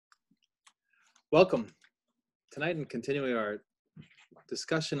Welcome. Tonight, in continuing our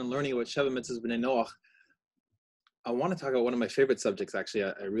discussion and learning about Sheva Mitzvahs B'nai Noach, I want to talk about one of my favorite subjects. Actually,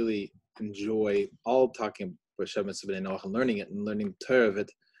 I really enjoy all talking about Sheva Mitzvahs B'nai Noach and learning it and learning the Torah of it.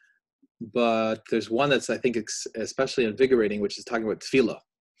 But there's one that's, I think, especially invigorating, which is talking about tefillah.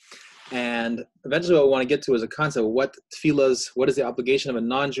 And eventually what I want to get to is a concept of what tefillahs, what is the obligation of a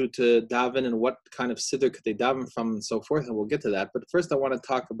non-Jew to daven, and what kind of Siddur could they daven from, and so forth, and we'll get to that. But first I want to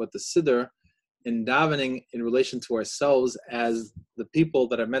talk about the Siddur in davening in relation to ourselves as the people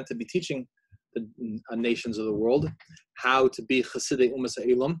that are meant to be teaching the nations of the world how to be Chasidei Umas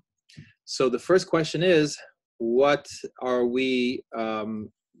Ha'olam. So the first question is, what are we,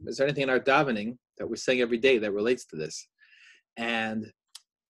 is there anything in our davening that we're saying every day that relates to this? And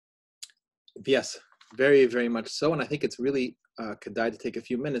yes, very, very much so. And I think it's really kedai to take a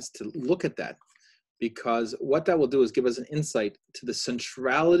few minutes to look at that, because what that will do is give us an insight to the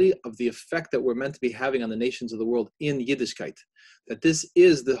centrality of the effect that we're meant to be having on the nations of the world in Yiddishkeit. That this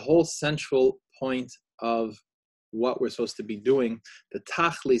is the whole central point of what we're supposed to be doing. The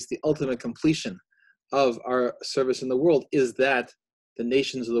tachlis, the ultimate completion of our service in the world, is that the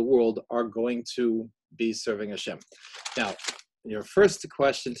nations of the world are going to be serving Hashem. Now, your first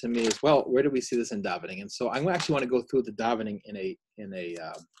question to me is, well, where do we see this in davening? And so I actually want to go through the davening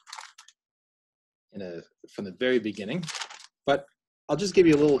from the very beginning, but I'll just give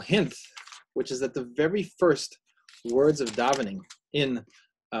you a little hint, which is that the very first words of davening in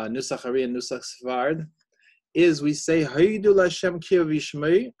Nusach Ari and Nusach Sfard is we say Haidu Lashem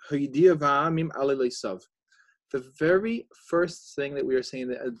Kiyavishmei Haidia Va'amim Alelesav. The very first thing that we are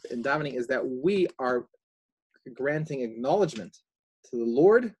saying in davening is that we are granting acknowledgement to the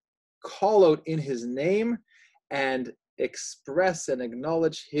Lord, call out in His name, and express and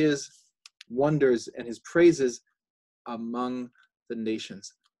acknowledge His wonders and His praises among the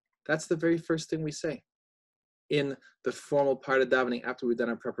nations. That's the very first thing we say in the formal part of davening after we've done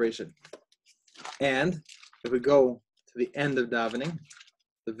our preparation. And if we go to the end of davening,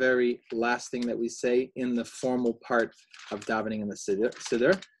 the very last thing that we say in the formal part of davening in the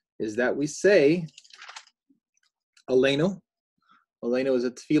Siddur is that we say Aleinu. Aleinu is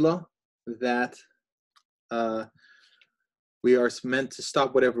a tefillah that we are meant to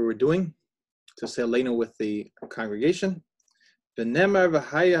stop whatever we're doing, to say Aleinu with the congregation. V'nemar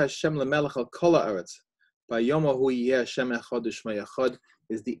v'haya Hashem lemelech al kol haaretz. B'yom hahu yeh Hashem echad u'shmo echad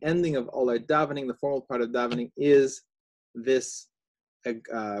is the ending of all our davening. The formal part of davening is this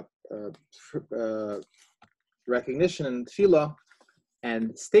recognition and tefillah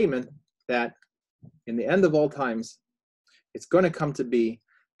and statement that in the end of all times, it's going to come to be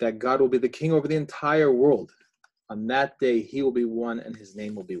that God will be the king over the entire world. On that day, He will be one and His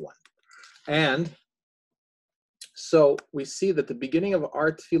name will be one. And so we see that the beginning of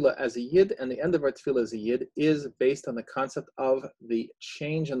our tefillah as a yid and the end of our tefillah as a yid is based on the concept of the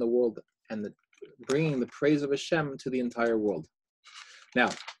change in the world and the bringing the praise of Hashem to the entire world. Now,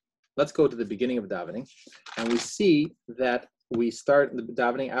 let's go to the beginning of davening, and we see that we start the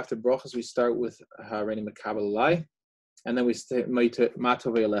davening after brachas. We start with Hareini Mekabel Alai, and then we say Matov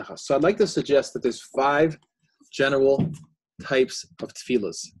Elecha. So I'd like to suggest that there's 5 general types of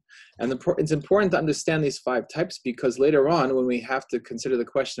tefillahs. And it's important to understand these 5 types, because later on, when we have to consider the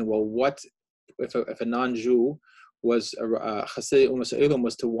question, well, what if a non-Jew was Chasidei Umas Ha'olam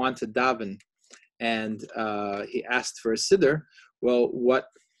was to want to daven, and he asked for a Siddur, well, what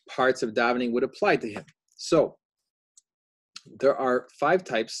parts of davening would apply to him? So there are 5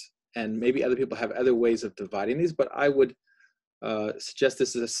 types, and maybe other people have other ways of dividing these, but I would suggest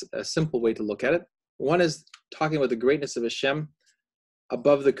this is a simple way to look at it. One is talking about the greatness of Hashem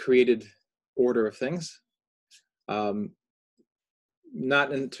above the created order of things,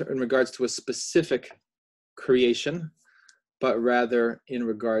 not in regards to a specific creation, but rather in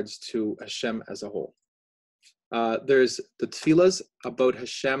regards to Hashem as a whole. There's the tefillahs about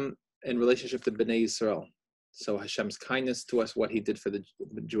Hashem in relationship to Bnei Yisrael. So Hashem's kindness to us, what He did for the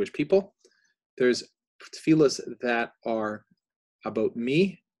Jewish people. There's tefillahs that are about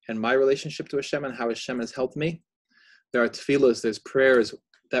me and my relationship to Hashem and how Hashem has helped me. There are tefillahs, there's prayers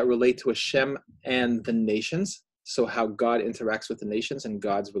that relate to Hashem and the nations. So how God interacts with the nations and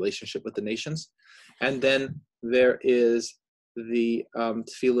God's relationship with the nations. And then there is the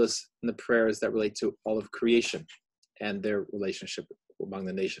tefillahs and the prayers that relate to all of creation and their relationship among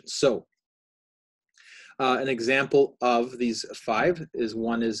the nations. So an example of these 5 is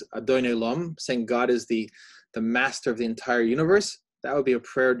Adonai Olam, saying God is the master of the entire universe. That would be a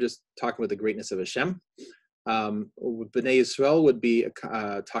prayer just talking about the greatness of Hashem. B'nai Yisrael would be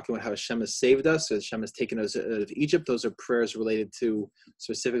talking about how Hashem has saved us, so Hashem has taken us out of Egypt. Those are prayers related to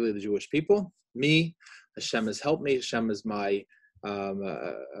specifically the Jewish people. Me, Hashem has helped me. Hashem is my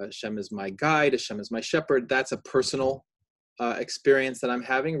guide. Hashem is my shepherd. That's a personal experience that I'm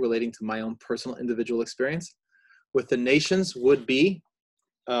having relating to my own personal individual experience. With the nations would be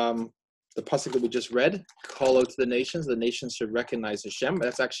the pasuk that we just read, call out to the nations. The nations should recognize Hashem.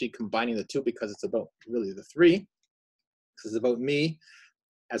 That's actually combining the two because it's about really the three. This is about me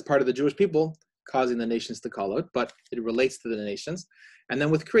as part of the Jewish people causing the nations to call out, but it relates to the nations. And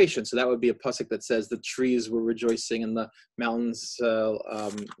then with creation, so that would be a pasuk that says the trees were rejoicing and the mountains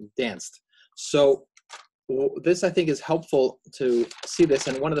danced. So this, I think, is helpful to see this.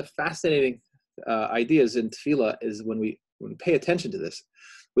 And one of the fascinating ideas in tefillah is when we pay attention to this,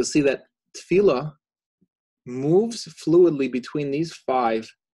 we'll see that tefillah moves fluidly between these 5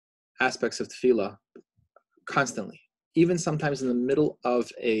 aspects of tefillah constantly. Even sometimes in the middle of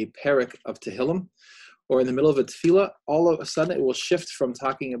a parak of Tehillim or in the middle of a tefillah, all of a sudden it will shift from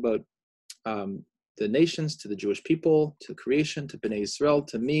talking about the nations to the Jewish people, to creation, to B'nai Yisrael,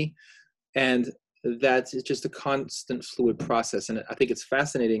 to me. And that's just a constant fluid process. And I think it's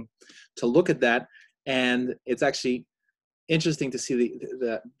fascinating to look at that. And it's actually interesting to see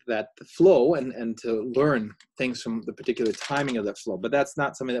that flow and to learn things from the particular timing of that flow. But that's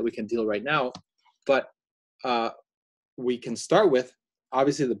not something that we can deal right now. But we can start with,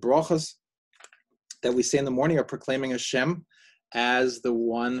 obviously, the brachas that we say in the morning are proclaiming Hashem as the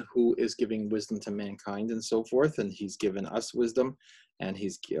one who is giving wisdom to mankind and so forth. And he's given us wisdom and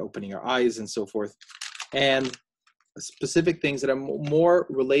he's opening our eyes and so forth. And specific things that are more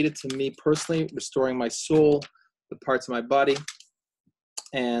related to me personally, restoring my soul, the parts of my body,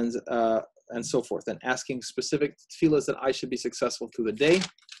 and so forth, and asking specific tefillahs that I should be successful through the day.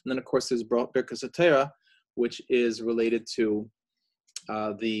 And then, of course, there's Birkas HaTorah, which is related to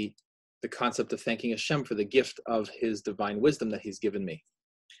the concept of thanking Hashem for the gift of His divine wisdom that He's given me,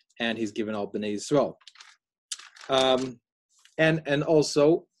 and He's given all B'nai Yisrael. And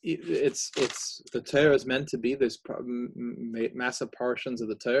also, it's the Torah is meant to be. There's massive portions of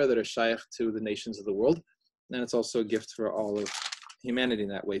the Torah that are shaykh to the nations of the world. And it's also a gift for all of humanity in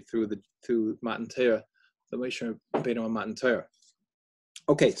that way through Matan Torah, the Moshe Rabbeinu and Matan Torah.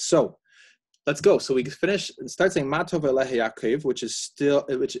 Okay, so let's go. So we finish and start saying Matov Elehi Yaakov, which is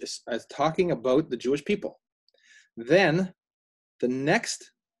talking about the Jewish people. Then the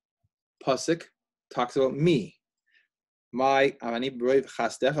next pasuk talks about me. I'm going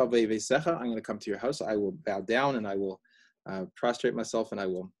to come to your house. I will bow down and I will prostrate myself and I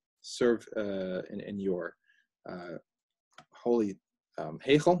will serve in your holy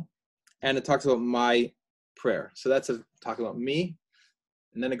heichal, and it talks about my prayer. So that's talking about me,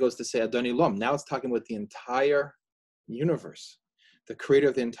 and then it goes to say Adoni Lom. Now it's talking about the entire universe, the creator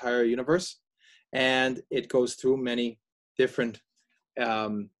of the entire universe, and it goes through many different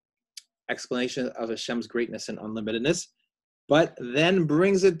explanations of Hashem's greatness and unlimitedness, but then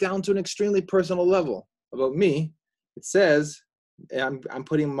brings it down to an extremely personal level. About me, it says, I'm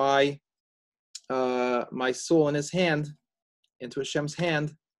putting my soul in His hand, into Hashem's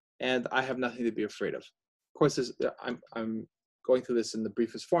hand, and I have nothing to be afraid of. Of course, I'm going through this in the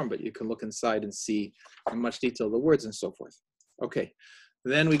briefest form, but you can look inside and see in much detail the words and so forth. Okay,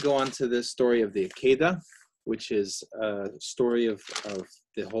 then we go on to the story of the Akedah, which is a story of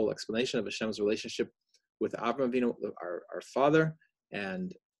the whole explanation of Hashem's relationship with Avraham Avinu, our father,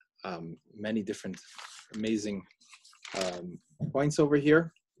 and many different amazing points over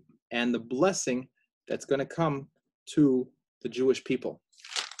here, and the blessing that's going to come to the Jewish people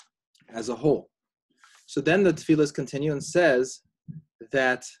as a whole. So then the tefillahs continue and says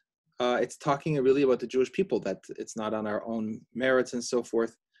that it's talking really about the Jewish people, that it's not on our own merits and so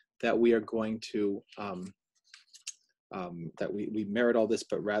forth, that we are going to, that we merit all this,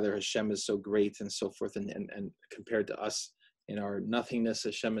 but rather Hashem is so great and so forth, and compared to us in our nothingness,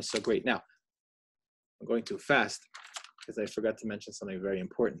 Hashem is so great. Now, I'm going too fast because I forgot to mention something very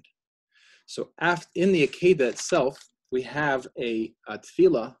important. So in the Akedah itself, we have a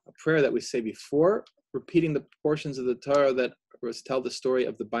tefillah, a prayer that we say before repeating the portions of the Torah that tell the story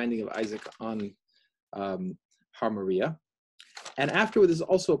of the binding of Isaac on Har Moriah. And afterward, there's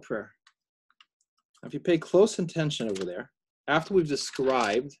also a prayer. Now, if you pay close attention over there, after we've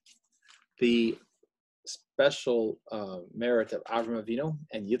described the special merit of Avraham Avinu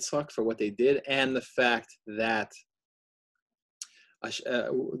and Yitzchak for what they did, and the fact that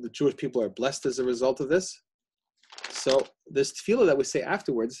the Jewish people are blessed as a result of this. So this tefillah that we say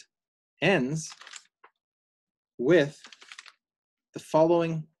afterwards ends with the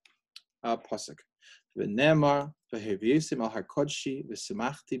following pasuk. V'nemar v'herviesim al har kodshi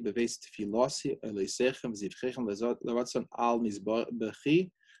v'simachti b'veis tfilosi elisechem v'zivchechem l'ratzon al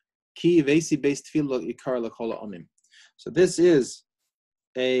mizbechi ki v'esi beis tfilo ikar l'kol ha'omim. So this is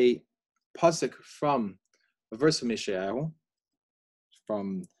a pasuk from a verse from Yeshayahu,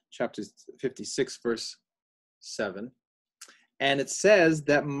 from chapter 56, verse 7. And it says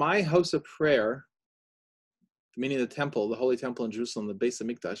that my house of prayer, meaning the temple, the holy temple in Jerusalem, the Beis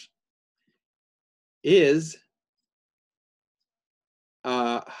Hamikdash, is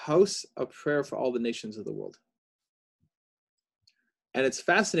a house of prayer for all the nations of the world. And it's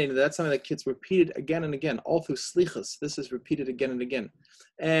fascinating that that's something that gets repeated again and again, all through Slichas. This is repeated again and again.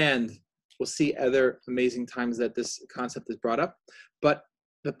 And we'll see other amazing times that this concept is brought up. But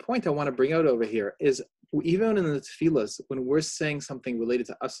the point I want to bring out over here is, even in the tefillas, when we're saying something related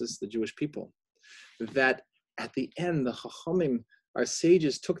to us as the Jewish people, that at the end, the Chachamim, our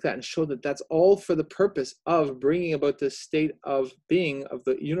sages, took that and showed that that's all for the purpose of bringing about this state of being of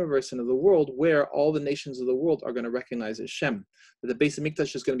the universe and of the world, where all the nations of the world are going to recognize Hashem. That the Beis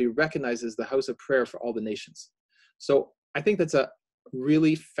Hamikdash is going to be recognized as the house of prayer for all the nations. So I think that's a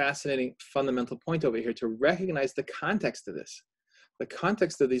really fascinating fundamental point over here, to recognize the context of this. The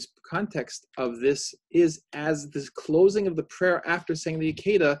context of this is, as this closing of the prayer after saying the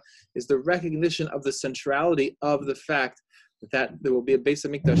Yekeda, is the recognition of the centrality of the fact that there will be a Beis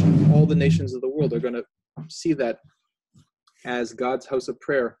Hamikdash, and all the nations of the world are going to see that as God's house of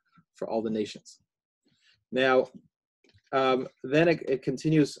prayer for all the nations. Now, then it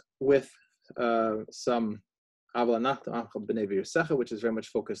continues with some Aval Anach B'nei V'Yosecha, which is very much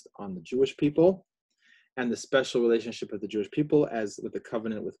focused on the Jewish people and the special relationship of the Jewish people as with the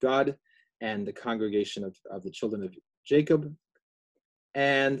covenant with God and the congregation of the children of Jacob.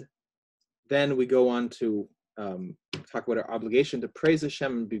 And then we go on to talk about our obligation to praise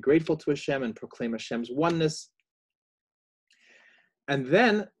Hashem and be grateful to Hashem and proclaim Hashem's oneness. And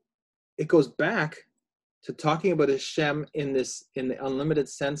then it goes back to talking about Hashem in the unlimited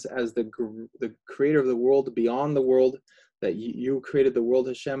sense as the creator of the world, beyond the world, that you created the world,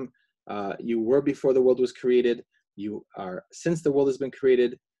 Hashem. You were before the world was created. You are since the world has been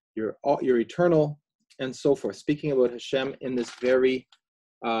created. You're eternal, and so forth. Speaking about Hashem in this very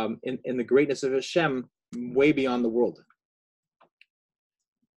in the greatness of Hashem, way beyond the world.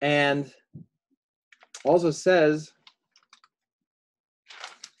 And also says,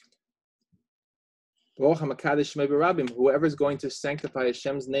 whoever is going to sanctify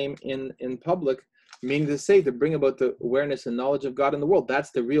Hashem's name in public, meaning to say, to bring about the awareness and knowledge of God in the world.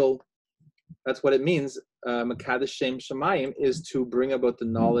 That's what it means. Makadesh Shem Shemayim is to bring about the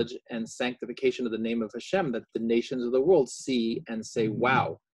knowledge and sanctification of the name of Hashem, that the nations of the world see and say,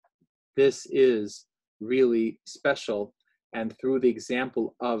 wow, this is really special. And through the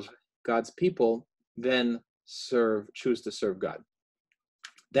example of God's people, then choose to serve God.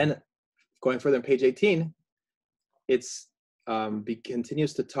 Then, going further on page 18, it's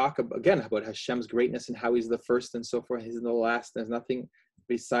continues to talk again about Hashem's greatness and how He's the first and so forth. He's the last. There's nothing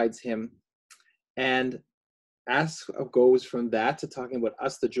besides Him. And goes from that to talking about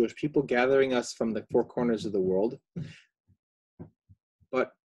us, the Jewish people, gathering us from the four corners of the world.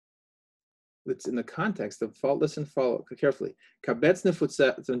 But it's in the context of follow carefully.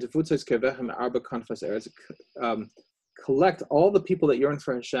 Collect all the people that yearn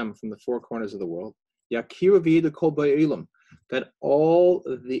for Hashem from the four corners of the world. That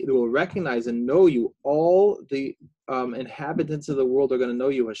they will recognize and know you. All the inhabitants of the world are going to know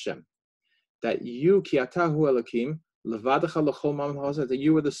you, Hashem. That you, Kiatahu Elokim, that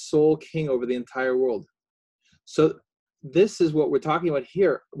you are the sole king over the entire world. So this is what we're talking about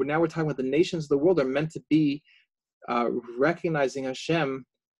here. We're talking about the nations of the world are meant to be recognizing Hashem.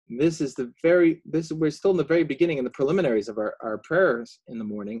 We're still in the very beginning, in the preliminaries of our prayers in the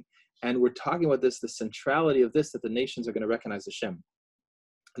morning, and we're talking about this, the centrality of this, that the nations are going to recognize Hashem.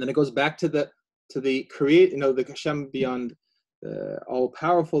 And then it goes back to the the Hashem beyond all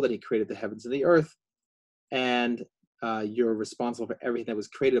powerful, that He created the heavens and the earth, and you're responsible for everything that was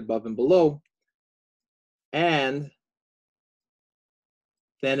created above and below. And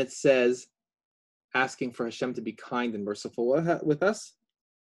then it says, asking for Hashem to be kind and merciful with us.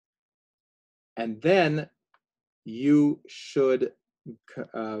 And then you should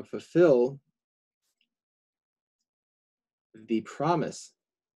fulfill the promise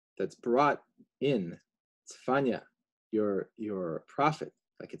that's brought in Tzfanya, your prophet,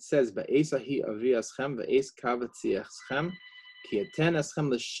 like it says, "Ba'esahi aviaschem ve'es kavatziaschem ki eten eschem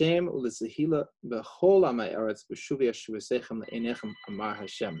l'shem u'l'zehila b'chol amay eretz b'shuvi yeshuvasechem le'enechem amar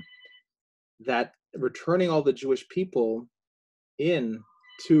Hashem." That returning all the Jewish people in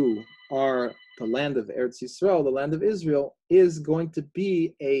to the land of Eretz Yisrael, the land of Israel, is going to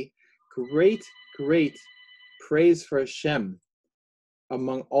be a great, great praise for Hashem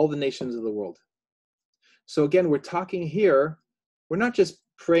among all the nations of the world. So again, we're talking here, we're not just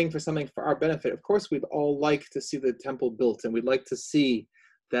praying for something for our benefit. Of course, we'd all like to see the temple built, and we'd like to see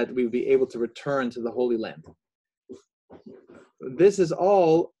that we would be able to return to the Holy Land. This is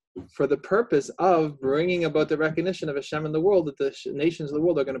all for the purpose of bringing about the recognition of Hashem in the world, that the nations of the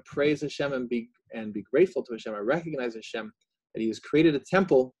world are going to praise Hashem and be grateful to Hashem and recognize Hashem, that He has created a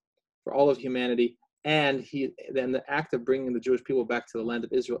temple for all of humanity, and then the act of bringing the Jewish people back to the land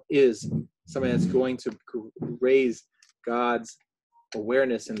of Israel is something that's going to raise God's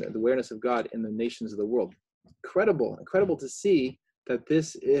awareness and the awareness of God in the nations of the world. Incredible to see that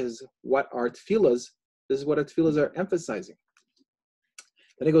this is what our tefillahs are emphasizing.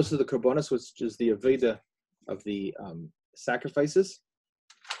 Then it goes to the korbanos, which is the avodah of the sacrifices.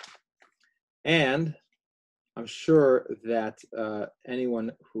 And I'm sure that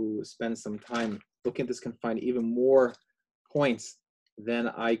anyone who spends some time looking at this can find even more points than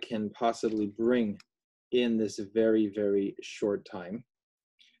I can possibly bring in this very, very short time.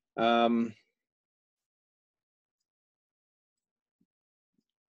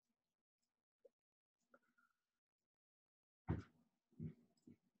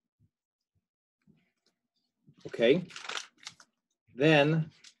 Okay, then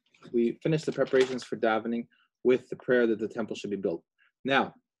we finish the preparations for davening with the prayer that the temple should be built.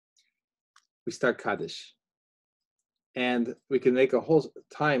 Now, we start Kaddish. And we can make a whole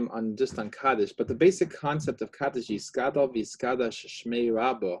time on Kaddish, but the basic concept of Kaddish, Yiskadal V'Yiskadash Shmei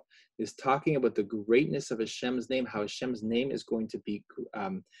Rabbo, is talking about the greatness of Hashem's name, how Hashem's name is going to be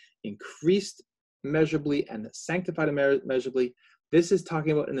increased measurably and sanctified immeasurably. This is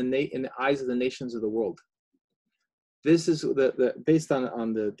talking about in the eyes of the nations of the world. This is based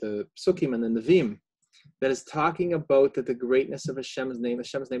on the Sukkim and the Nevi'im, that is talking about that the greatness of Hashem's name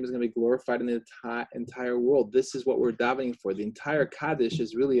is going to be glorified in the entire world. This is what we're davening for. The entire Kaddish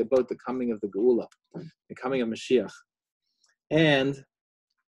is really about the coming of the Geula, the coming of Mashiach. And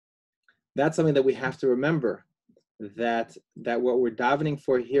that's something that we have to remember, that what we're davening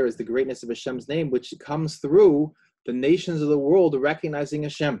for here is the greatness of Hashem's name, which comes through the nations of the world recognizing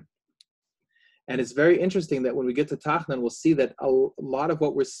Hashem. And it's very interesting that when we get to Tachnan, we'll see that a lot of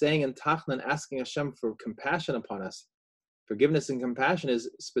what we're saying in Tachnan, asking Hashem for compassion upon us, forgiveness and compassion, is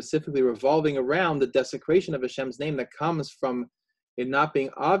specifically revolving around the desecration of Hashem's name that comes from it not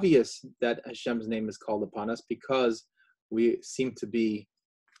being obvious that Hashem's name is called upon us, because we seem to be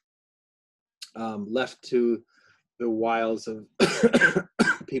left to the wiles of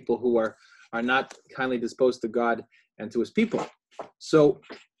people who are not kindly disposed to God and to His people. So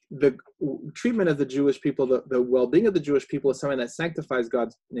the treatment of the Jewish people, the well-being of the Jewish people, is something that sanctifies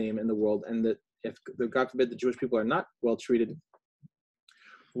God's name in the world, and that if, God forbid, the Jewish people are not well treated,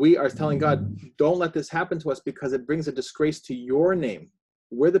 we are telling God, don't let this happen to us, because it brings a disgrace to your name.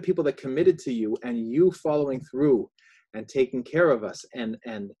 We're the people that committed to you, and you following through and taking care of us and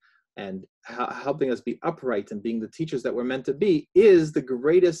helping us be upright and being the teachers that we're meant to be is the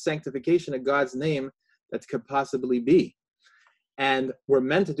greatest sanctification of God's name that could possibly be. And we're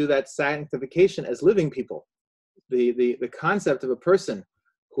meant to do that sanctification as living people. The concept of a person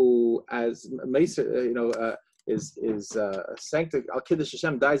who, as is sanctified, al kiddush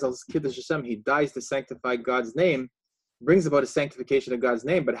Hashem, dies al kiddush Hashem, he dies to sanctify God's name, brings about a sanctification of God's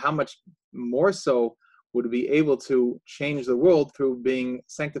name. But how much more so would we be able to change the world through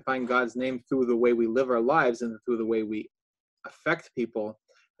sanctifying God's name through the way we live our lives and through the way we affect people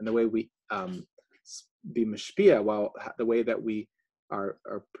and the way we be mashpia, while the way that we are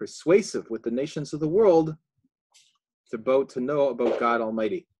persuasive with the nations of the world to know about God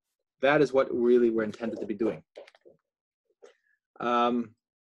Almighty. That is what really we're intended to be doing.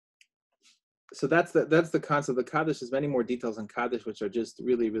 So that's the concept of Kaddish. There's many more details on Kaddish, which are just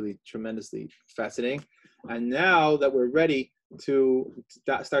really, really tremendously fascinating. And now that we're ready to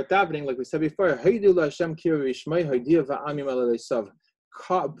start davening, like we said before,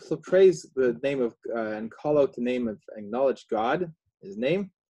 praise the name of and call out the name of, acknowledge God, His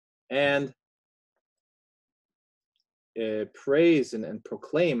name, and praise and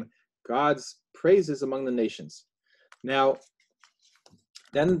proclaim God's praises among the nations. Now,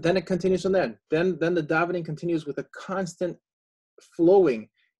 then it continues from there. Then the davening continues with a constant flowing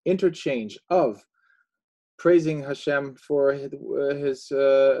interchange of praising Hashem for his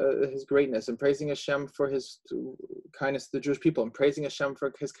greatness, and praising Hashem for His kindness to the Jewish people, and praising Hashem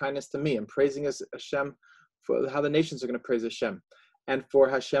for His kindness to me, and praising Hashem for how the nations are going to praise Hashem, and for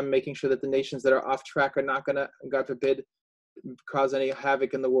Hashem making sure that the nations that are off track are not going to, God forbid, cause any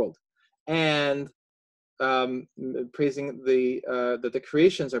havoc in the world, and praising that the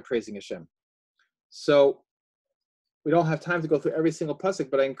creations are praising Hashem. So we don't have time to go through every single pasuk,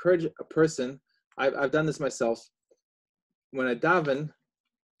 but I encourage a person. I've done this myself. When I daven,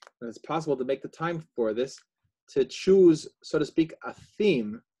 and it's possible to make the time for this, to choose, so to speak, a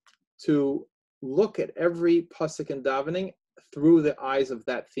theme, to look at every pasuk in davening through the eyes of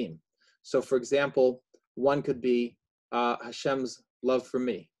that theme. So, for example, one could be Hashem's love for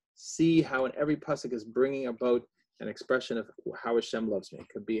me. See how in every pasuk is bringing about an expression of how Hashem loves me. It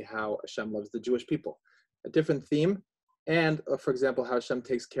could be how Hashem loves the Jewish people. A different theme, and for example, how Hashem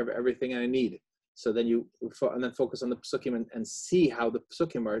takes care of everything I need. So then then focus on the psukim and see how the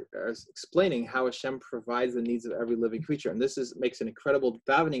psukim are explaining how Hashem provides the needs of every living creature. And this makes an incredible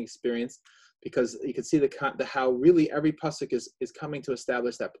davening experience, because you can see the how really every pasuk is coming to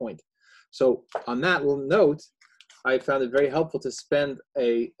establish that point. So on that little note, I found it very helpful to spend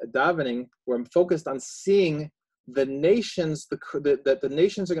a davening where I'm focused on seeing the nations, that the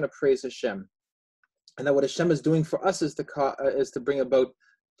nations are going to praise Hashem, and that what Hashem is doing for us is to bring about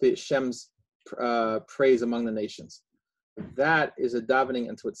the Hashem's praise among the nations. That is a davening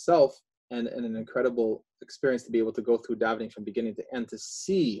unto itself, and an incredible experience to be able to go through davening from beginning to end, to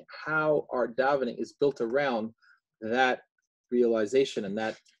see how our davening is built around that realization and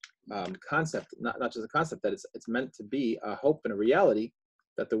that concept, not just a concept, that it's meant to be a hope and a reality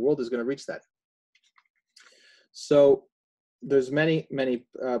that the world is going to reach that. So there's many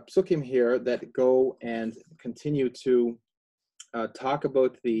psukim here that go and continue to talk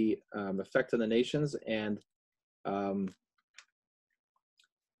about the effect on the nations and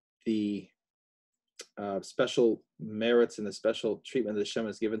the special merits and the special treatment that Hashem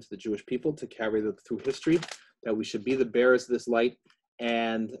has given to the Jewish people to carry them through history, that we should be the bearers of this light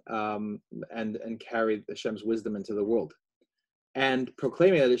and carry Hashem's wisdom into the world, and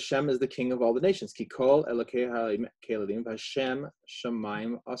proclaiming that Hashem is the King of all the nations. Ki kol elokei ha'kelim v'Hashem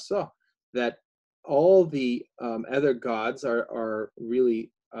shamayim asa. That all the other gods are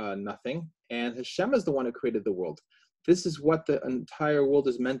really nothing, and Hashem is the one who created the world. This is what the entire world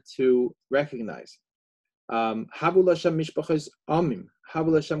is meant to recognize. Habu l'Hashem mishpachos amim,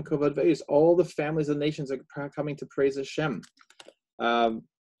 habu l'Hashem kavod ve'is. All the families of nations are coming to praise Hashem. Come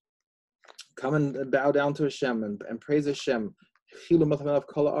and bow down to Hashem and praise Hashem.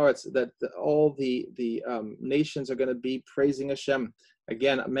 That all the nations are going to be praising Hashem.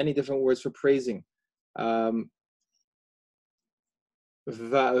 Again, many different words for praising. The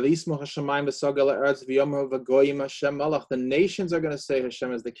nations are going to say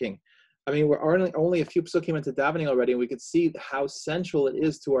Hashem is the King. I mean, we're only a few psukim into davening already, and we could see how central it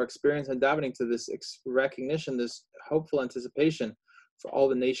is to our experience in davening, to this recognition, this hopeful anticipation for all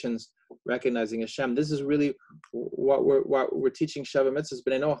the nations recognizing Hashem. This is really what we're teaching Sheva Mitzvahs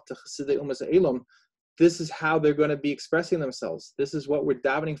B'nai Noach to Chassidei Umas Ha'olam. This is how they're going to be expressing themselves. This is what we're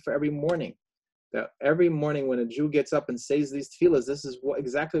davening for every morning. That every morning when a Jew gets up and says these tefillahs, this is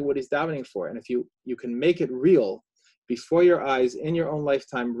exactly what he's davening for. And if you can make it real before your eyes, in your own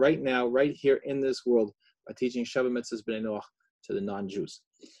lifetime, right now, right here in this world, by teaching Sheva Mitzvahs B'nai Noach to the non-Jews.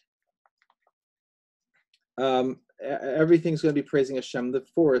 Everything's going to be praising Hashem, the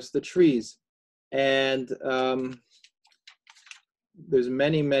forest, the trees, and there's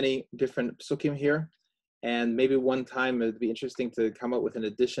many different psukim here, and maybe one time it'd be interesting to come up with an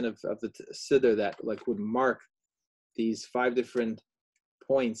edition of the Siddur that would mark these 5 different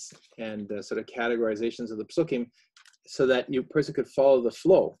points and sort of categorizations of the psukim, so that person could follow the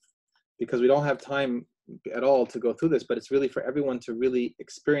flow, because we don't have time at all to go through this, but it's really for everyone to really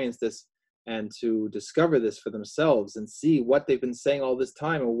experience this and to discover this for themselves and see what they've been saying all this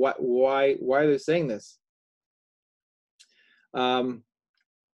time and why they're saying this. So,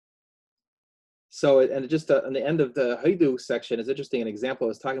 and just on the end of the Haidu section is interesting. An example I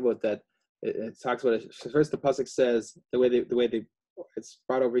was talking about that. It talks about it. First, the pasuk says the way it's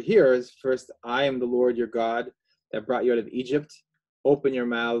brought over here is first, I am the Lord your God that brought you out of Egypt. Open your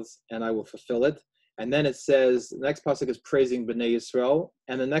mouths and I will fulfill it. And then it says, the next pasuk is praising B'nai Yisrael,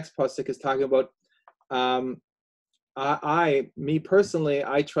 and the next pasuk is talking about, me personally,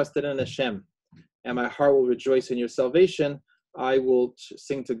 I trusted in Hashem, and my heart will rejoice in your salvation. I will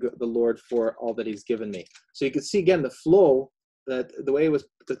sing to the Lord for all that He's given me. So you can see again the flow, that the way the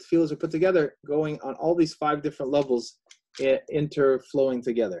tefillahs are put together, going on all these 5 different levels, interflowing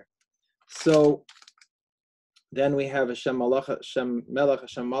together. So then we have Hashem Malach, Hashem Melech,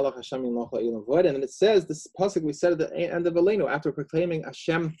 Hashem Malach, Hashem Yimloch La'ilam V'od. And then it says, this pasuk we said at the end of Aleinu, after proclaiming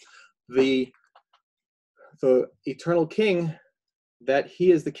Hashem, the eternal King, that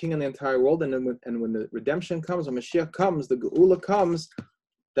he is the king in the entire world, and when the redemption comes, when Mashiach comes, the Geula comes,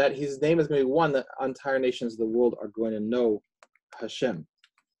 that his name is going to be one that entire nations of the world are going to know Hashem.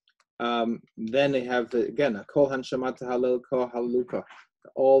 Then they have again, Kol Hanshamat Halel Kol Haleluka.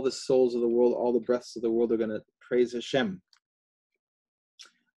 All the souls of the world, all the breaths of the world are going to praise Hashem.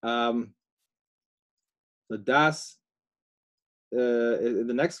 The Das,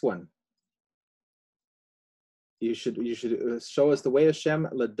 the next one. You should show us the way, Hashem.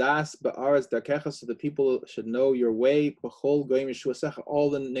 Ladas ba'aretz darkecha, so the people should know your way. B'chol goyim yeshuasecha,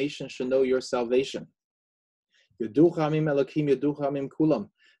 all the nations should know your salvation. Yeducha amim elokim, yeducha amim kulam,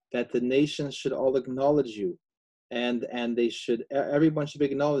 that the nations should all acknowledge you, and they should, everyone should be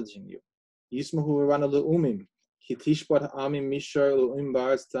acknowledging you. Yismahu v'rana le'umim, ki tishbat amim mishar le'umim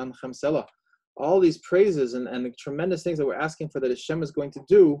ba'aretz tanchem selah. All these praises and the tremendous things that we're asking for that Hashem is going to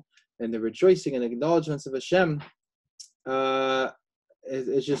do, and the rejoicing and acknowledgments of Hashem,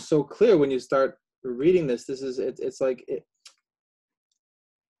 is just so clear when you start reading this. It's like,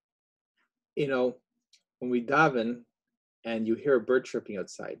 when we daven and you hear a bird chirping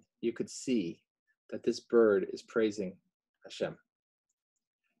outside, you could see that this bird is praising Hashem.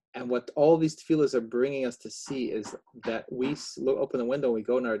 And what all these tefillahs are bringing us to see is that we open the window and we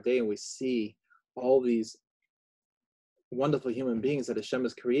go in our day and we see all these wonderful human beings that Hashem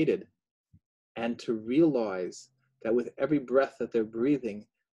has created, and to realize that with every breath that they're breathing,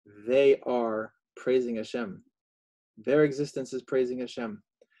 they are praising Hashem. Their existence is praising Hashem.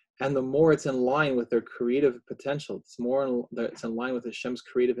 And the more it's in line with their creative potential, it's in line with Hashem's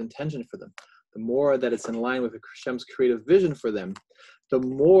creative intention for them, the more that it's in line with Hashem's creative vision for them, the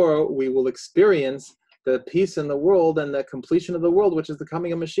more we will experience the peace in the world and the completion of the world, which is the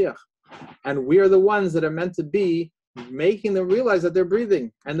coming of Mashiach. And we are the ones that are meant to be making them realize that they're breathing,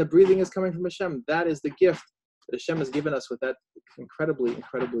 and the breathing is coming from Hashem. That is the gift that Hashem has given us with that incredibly,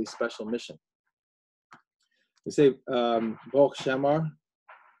 incredibly special mission. We say Baruch Shemar,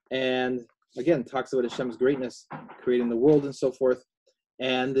 and again talks about Hashem's greatness, creating the world and so forth.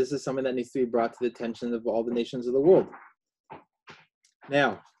 And this is something that needs to be brought to the attention of all the nations of the world.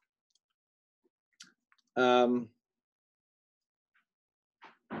 Now, when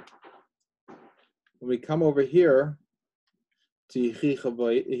we come over here to Yehi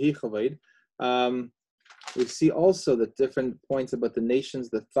Chavoid, we see also the different points about the nations,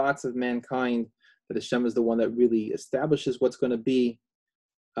 the thoughts of mankind, that Hashem is the one that really establishes what's going to be.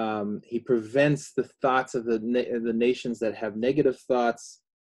 He prevents the thoughts of the nations that have negative thoughts.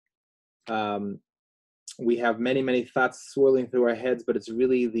 We have many, many thoughts swirling through our heads, but it's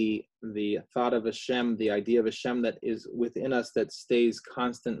really the thought of Hashem, the idea of Hashem that is within us, that stays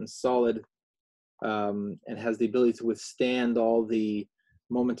constant and solid, and has the ability to withstand all the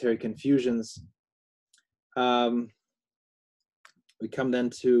momentary confusions. We come then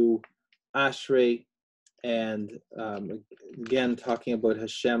to Ashrei, and again talking about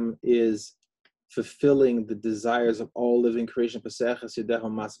Hashem is fulfilling the desires of all living creation. He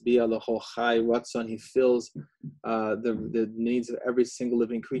fills the needs of every single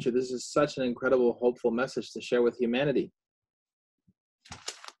living creature. This is such an incredible, hopeful message to share with humanity.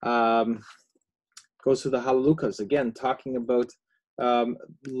 Goes through the Halalukas, again, talking about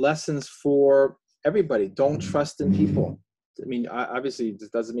lessons for everybody. Don't trust in people. I mean, obviously, this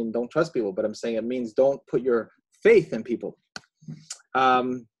doesn't mean don't trust people, but I'm saying it means don't put your faith in people.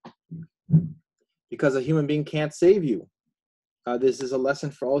 Because a human being can't save you. This is a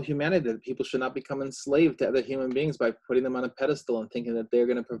lesson for all humanity, that people should not become enslaved to other human beings by putting them on a pedestal and thinking that they're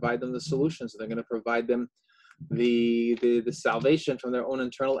going to provide them the solutions. They're going to provide them the salvation from their own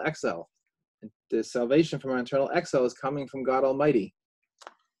internal exile. The salvation from our internal exile is coming from God Almighty.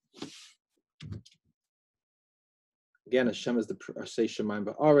 Again, Hashem is the Asay Shemaim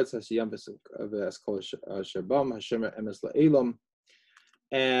Ba'aretz, Hashem V'Eskol Sherbam, Hashem Emes La'elam.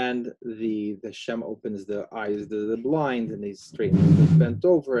 And the Hashem opens the eyes of the blind, and he straightens the bent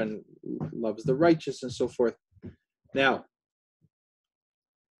over, and loves the righteous, and so forth. Now,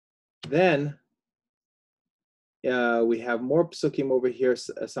 then we have more psukim over here.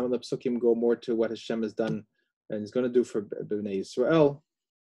 Some of the psukim go more to what Hashem has done and is going to do for Bnei Yisrael,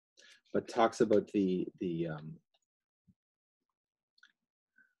 but talks about the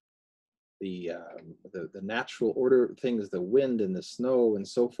natural order things, the wind and the snow and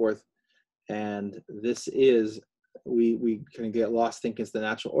so forth. And this is, we can get lost thinking it's the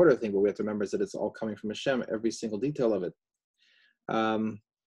natural order thing, but we have to remember is that it's all coming from Hashem, every single detail of it.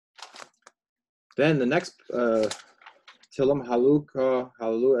 Then the next Tilim Haluka,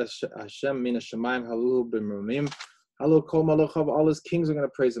 Halu Hashem Min Hashemayim, Halu B'Mrumim, Halu Kol Malachav, all his kings are going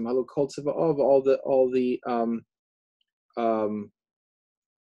to praise him. Halu Kol Tziva'ov, all the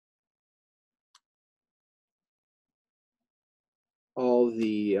all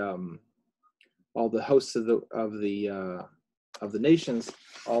the hosts of the nations,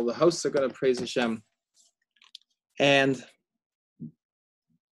 all the hosts are going to praise Hashem. And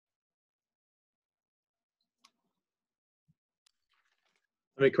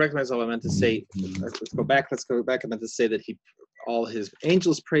let me correct myself. I meant to say, let's go back. I meant to say that all his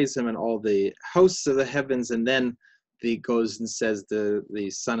angels praise him, and all the hosts of the heavens, and then he goes and says the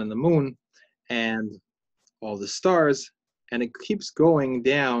sun and the moon, and all the stars, and it keeps going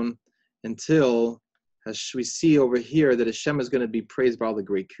down until, as we see over here, that Hashem is going to be praised by all the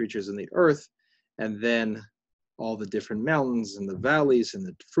great creatures in the earth, and then all the different mountains and the valleys and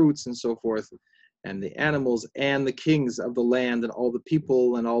the fruits and so forth, and the animals and the kings of the land and all the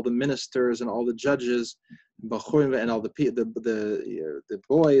people and all the ministers and all the judges and all the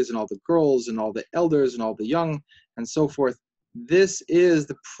boys and all the girls and all the elders and all the young and so forth. This is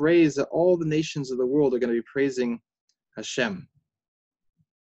the praise that all the nations of the world are going to be praising Hashem.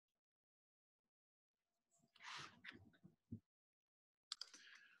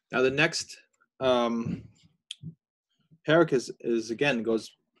 Now the next parak is again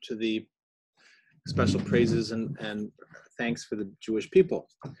goes to the special praises and thanks for the Jewish people.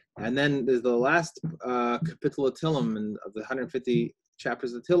 And then there's the last kapitel of Tehillim, and of the 150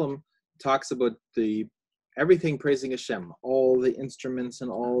 chapters of Tehillim, talks about everything praising Hashem, all the instruments and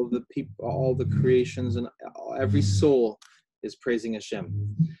all the people, all the creations, and every soul is praising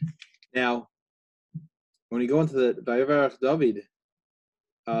Hashem. Now, when we go into the Vayevarach David,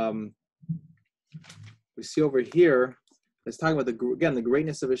 we see over here, it's talking about the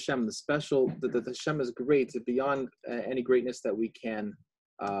greatness of Hashem, the special, that Hashem is great beyond any greatness that we can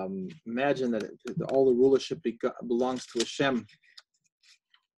imagine, that all the rulership belongs to Hashem,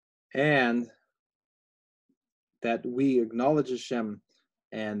 and that we acknowledge Hashem,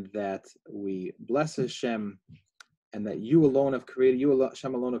 and that we bless Hashem, and that you alone have created,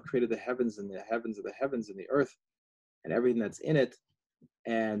 Hashem alone have created the heavens and the heavens of the heavens and the earth and everything that's in it,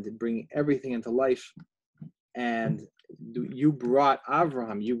 and bringing everything into life. And you brought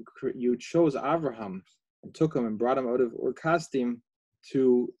Avraham, you chose Avraham and took him and brought him out of Ur Kasdim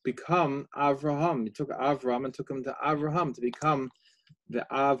to become Avraham. You took Avram and took him to Avraham to become the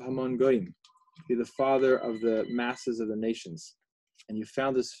Av Hamon Goyim, to be the father of the masses of the nations. And you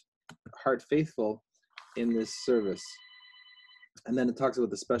found his heart faithful in this service. And then it talks about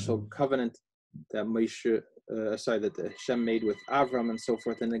the special covenant that that Hashem made with Avram and so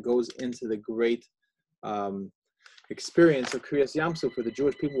forth. And it goes into the great experience of Kriyas Yamsuf, where the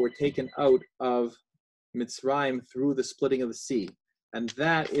Jewish people were taken out of Mitzrayim through the splitting of the sea. And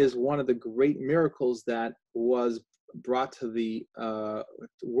that is one of the great miracles that was brought to the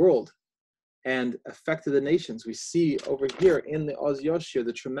world and affected the nations. We see over here in the Oz Yoshir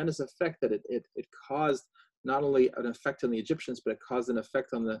the tremendous effect that it caused, not only an effect on the Egyptians, but it caused an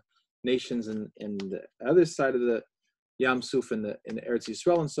effect on the nations in the other side of the Yam Suf in the Eretz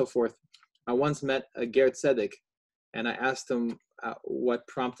Yisrael and so forth. I once met a Ger Tzedek, and I asked him what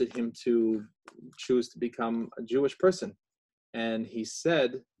prompted him to choose to become a Jewish person. And he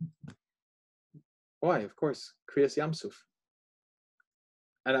said, why, of course, Kriyas Yam Suf.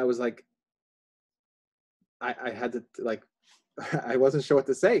 And I was like, I had to, I wasn't sure what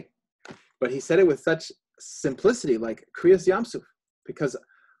to say. But he said it with such simplicity, like Kriyas Yam Suf, because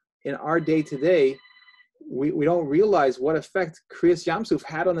in our day-to-day, we don't realize what effect Kriyas Yam Suf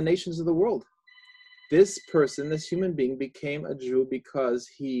had on the nations of the world. This person, this human being, became a Jew because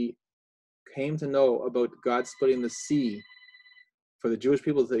he came to know about God splitting the sea for the Jewish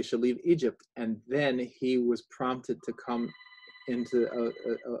people that they should leave Egypt, and then he was prompted to come into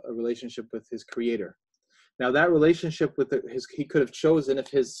a relationship with his Creator. Now, that relationship with he could have chosen, if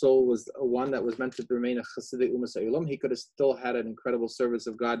his soul was one that was meant to remain a Chassidic Umas Ha'olam, he could have still had an incredible service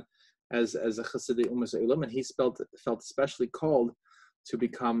of God as a Chassidic Umas Ha'olam, and he felt especially called to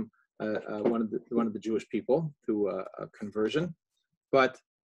become one of the Jewish people through a conversion. But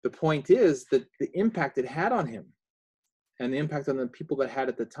the point is that the impact it had on him, and the impact on the people that had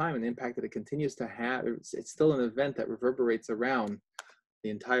at the time, and the impact that it continues to have, it's still an event that reverberates around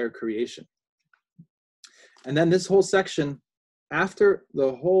the entire creation. And then this whole section, after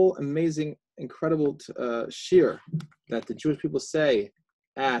the whole amazing, incredible shir that the Jewish people say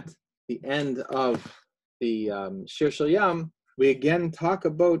at the end of the Shir Shel Yam, we again talk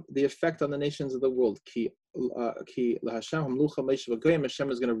about the effect on the nations of the world. Hashem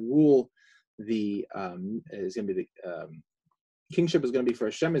is going to rule kingship is going to be for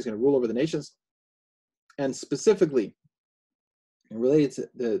Hashem. He's going to rule over the nations. And specifically, related to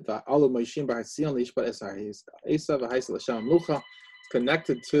the Alu Moishim B'Hatzion Lishpat Esav Haisel Hashem Mlucha,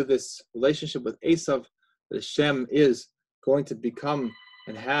 connected to this relationship with Esav, that Hashem is going to become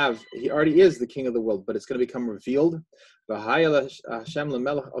and have, he already is the king of the world, but it's going to become revealed. That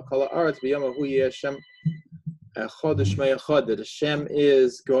Hashem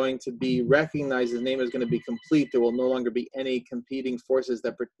is going to be recognized, his name is going to be complete. There will no longer be any competing forces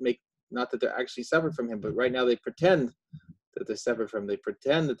that make, not that they're actually separate from him, but right now they pretend that they're separate from him. They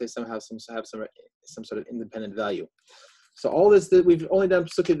pretend that they somehow have some sort of independent value. So all this, that we've only done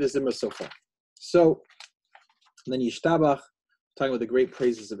Psukkah de Zimra so far. So then Yishtabach, talking about the great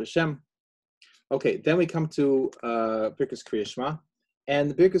praises of Hashem. Okay, then we come to Birkas Kriya Shema, and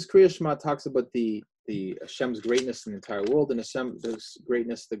the Birkas Kriya Shema talks about the Hashem's greatness in the entire world, and Hashem's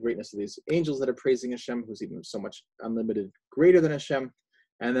greatness, the greatness of these angels that are praising Hashem, who's even so much unlimited greater than Hashem.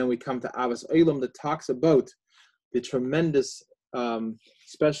 And then we come to Avos Olam that talks about the tremendous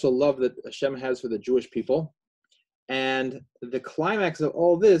special love that Hashem has for the Jewish people. And the climax of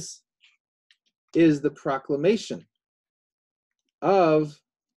all this is the proclamation of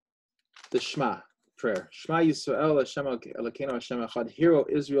the Shema prayer. Shema Yisrael, Hashem Elokeinu, Hashem Echad. Hear, O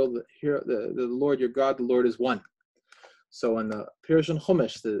Israel, the Lord your God, the Lord is one. So in the Pirush and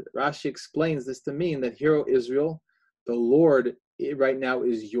Chumash, the Rashi explains this to mean that, Hear, O Israel, the Lord right now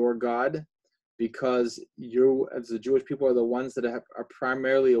is your God, because you, as the Jewish people, are the ones that are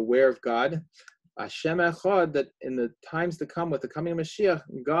primarily aware of God. Hashem Echad, that in the times to come, with the coming of Mashiach,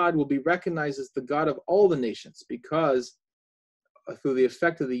 God will be recognized as the God of all the nations, because through the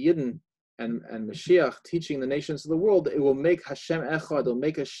effect of the Yidden and Mashiach teaching the nations of the world, it will make Hashem Echad, it will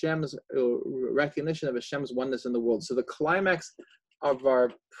make Hashem's recognition of Hashem's oneness in the world. So the climax of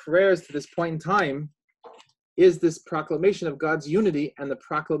our prayers to this point in time is this proclamation of God's unity, and the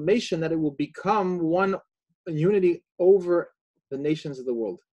proclamation that it will become one unity over the nations of the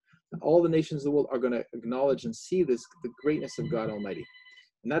world. All the nations of the world are going to acknowledge and see the greatness of God Almighty.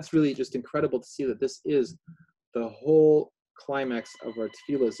 And that's really just incredible to see that this is the whole climax of our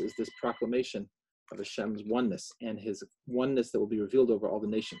tefillas, is this proclamation of Hashem's oneness and his oneness that will be revealed over all the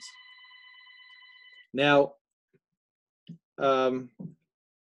nations. Now, the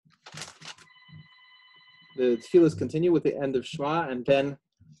tefillas continue with the end of Shema, and then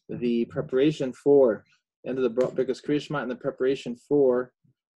the preparation for the end of the Birkas Kriya Shema, and the preparation for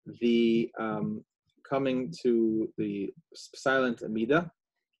the coming to the silent Amidah.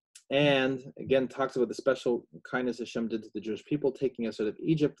 And again, talks about the special kindness Hashem did to the Jewish people, taking us out of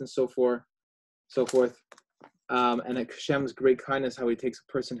Egypt and so forth. And Hashem's great kindness, how he takes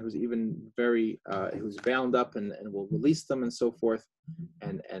a person who's even who's bound up and will release them and so forth,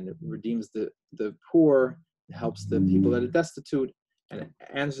 and redeems the poor, helps the people that are destitute, and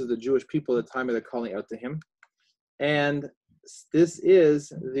answers the Jewish people at the time of their calling out to him. And this is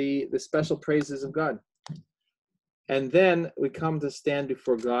the special praises of God. And then we come to stand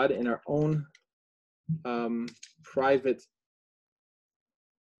before God in our own private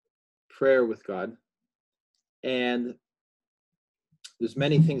prayer with God. And there's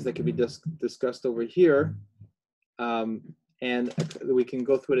many things that could be discussed over here. And we can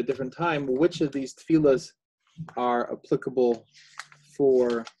go through at a different time which of these tefillas are applicable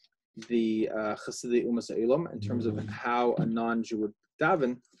for the Chasidei Umas Ha'olam in terms of how a non-Jew would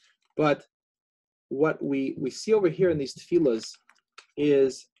daven. But what we see over here in these tefillas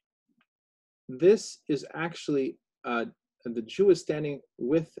is, this is actually the Jew is standing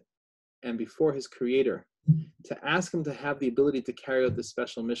with and before his Creator to ask him to have the ability to carry out this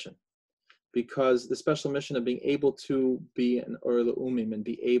special mission, because the special mission of being able to be an Or Le'umim and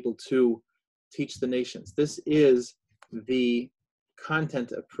be able to teach the nations. This is the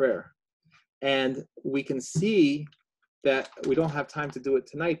content of prayer. And we can see that we don't have time to do it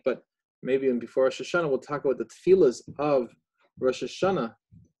tonight, but maybe before Rosh Hashanah, we'll talk about the tefillas of Rosh Hashanah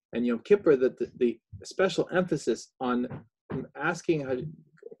and Yom Kippur, that the special emphasis on asking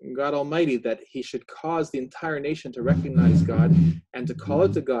God Almighty that he should cause the entire nation to recognize God and to call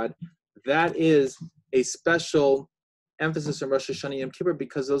out to God. That is a special emphasis on Rosh Hashanah and Yom Kippur,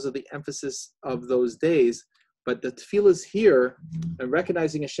 because those are the emphasis of those days. But the tefillas here, and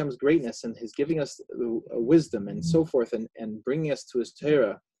recognizing Hashem's greatness and his giving us wisdom and so forth, and bringing us to his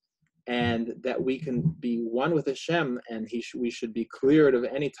Torah, and that we can be one with Hashem, and we should be cleared of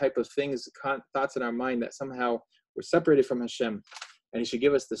any type of thoughts in our mind that somehow we're separated from Hashem. And he should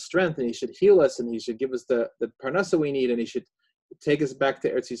give us the strength, and he should heal us, and he should give us the parnasa we need, and he should take us back to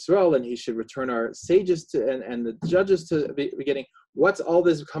Eretz Yisrael, and he should return our sages and the judges to the beginning. What's all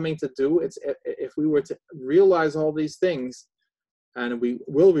this coming to do? It's if we were to realize all these things, and we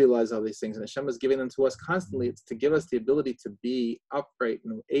will realize all these things, and Hashem is giving them to us constantly, it's to give us the ability to be upright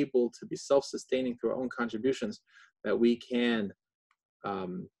and able to be self-sustaining through our own contributions, that we can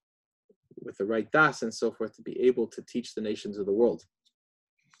with the right das and so forth, to be able to teach the nations of the world.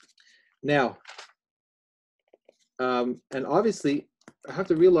 Now, and obviously, I have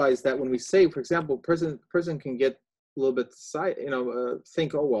to realize that when we say, for example, person can get a little bit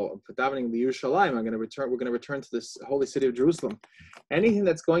think, oh well, for davening the Yerushalayim, we're going to return to this holy city of Jerusalem. Anything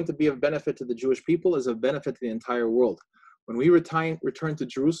that's going to be of benefit to the Jewish people is of benefit to the entire world. When we return to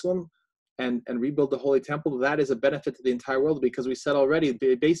Jerusalem and rebuild the holy temple, that is a benefit to the entire world, because we said already,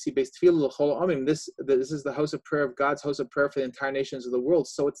 this is the house of prayer of God's house of prayer for the entire nations of the world.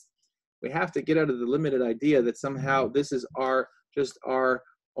 So we have to get out of the limited idea that somehow this is just our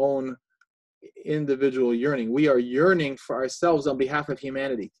own individual yearning. We are yearning for ourselves on behalf of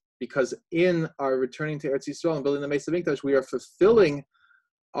humanity, because in our returning to Eretz Yisrael and building the Mesa Mikdash, we are fulfilling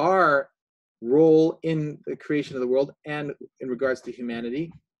our role in the creation of the world and in regards to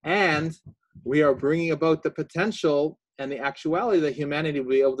humanity, and we are bringing about the potential and the actuality that humanity will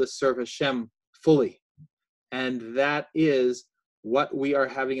be able to serve Hashem fully. And that is what we are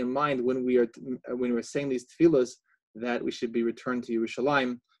having in mind when we're saying these tefillas, that we should be returned to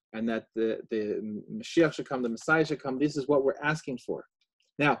Yerushalayim, and that the Mashiach should come, the Messiah should come. This is what we're asking for.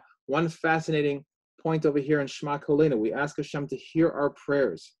 Now, one fascinating point over here in Shema Kolenu, we ask Hashem to hear our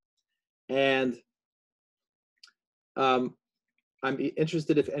prayers. And I'm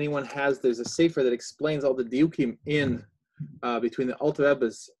interested if anyone there's a sefer that explains all the diukim in between the Alter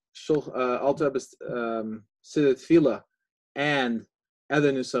Rebbe's Siddur Tefillah and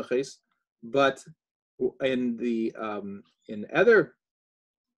other nusaches, but in other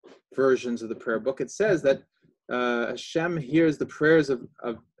versions of the prayer book, it says that Hashem hears the prayers of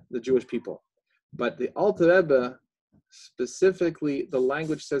the Jewish people. But the Alter Rebbe, specifically, the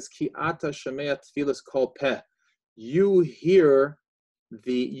language says, Ki ata shemea tfilas kol peh. You,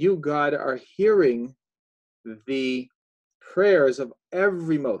 God, are hearing the prayers of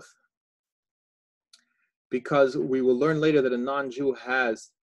every mouth. Because we will learn later that a non-Jew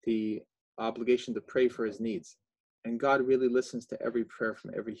has the obligation to pray for his needs. And God really listens to every prayer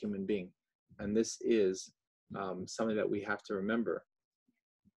from every human being. And this is something that we have to remember.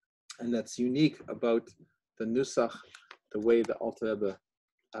 And that's unique about the Nusach, the way the Alter Rebbe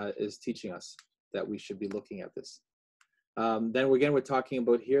is teaching us that we should be looking at this. Then we're talking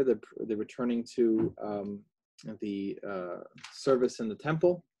about here the returning to the service in the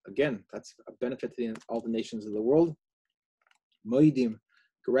temple. Again, that's a benefit to all the nations of the world. Moedim,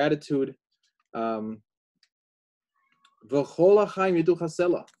 gratitude. All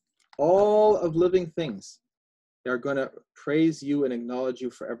of living things are going to praise you and acknowledge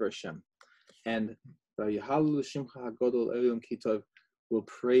you forever, Hashem. And will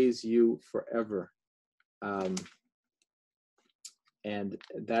praise you forever. And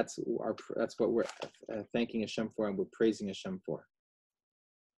that's what we're thanking Hashem for, and we're praising Hashem for.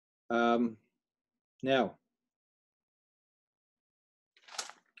 Now,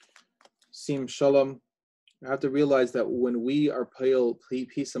 Sim Shalom. We have to realize that when we are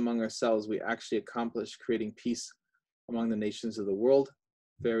peace among ourselves, we actually accomplish creating peace among the nations of the world.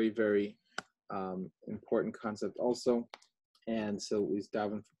 Very, very important concept also. And so we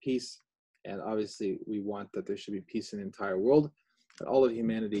daven for peace. And obviously, we want that there should be peace in the entire world, that all of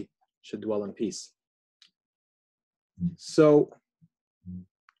humanity should dwell in peace. So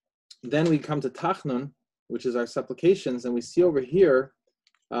then we come to Tachnun, which is our supplications, and we see over here,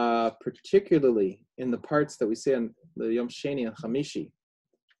 particularly in the parts that we say on the Yom Sheni and Chamishi,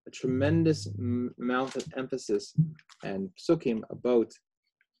 a tremendous amount of emphasis and psukim about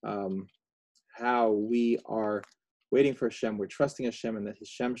how we are waiting for Hashem, we're trusting Hashem, and that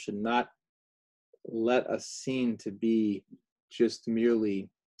Hashem should not let us seem to be just merely,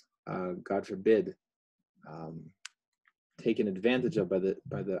 God forbid, taken advantage of by the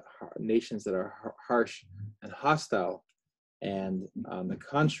nations that are harsh and hostile. And on the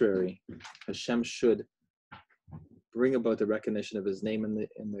contrary, Hashem should bring about the recognition of His name in the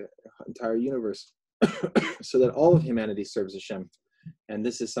entire universe, so that all of humanity serves Hashem. And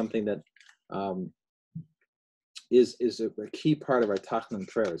this is something that is a key part of our Tachnun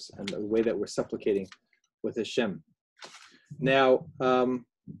prayers and the way that we're supplicating with Hashem. Now,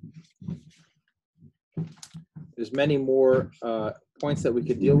 there's many more points that we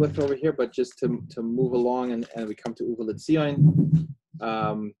could deal with over here, but just to move along, and we come to Uva L'Tzion,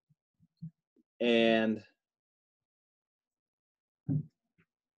 and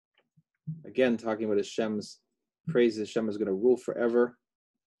again, talking about Hashem's praise, Hashem is going to rule forever.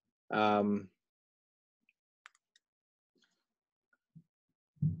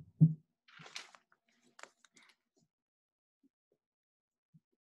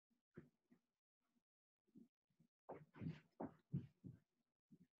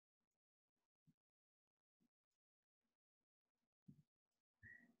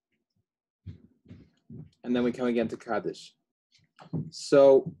 and then we come again to Kaddish.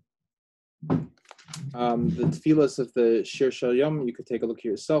 So the tefillas of the Shir Shal Yom, you could take a look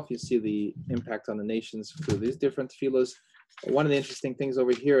here yourself. You see the impact on the nations through these different tefillas. One of the interesting things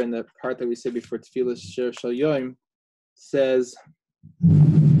over here in the part that we say before tefillas Shir Shal Yom says,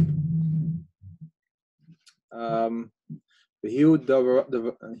 "V'hiu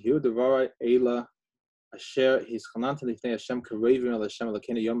davar eila asher hischananten lifnei Hashem karevim el Hashem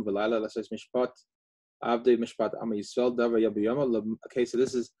Elokeinu yom v'layla l'ashes mishpat avdei mishpat Am Yisrael davar yabiyom." Okay, so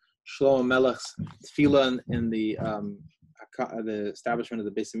this is Shlomo Melech's tefillah in the establishment of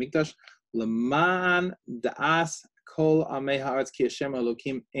the Beis Hamikdash. Leman da'as kol amei haaretz ki Hashem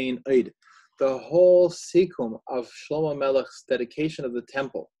Elokim ein oid. The whole sikum of Shlomo Melech's dedication of the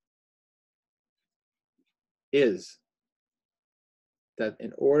temple is that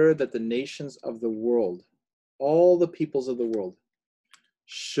in order that the nations of the world, all the peoples of the world,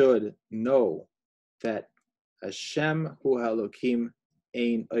 should know that Hashem hu Elokim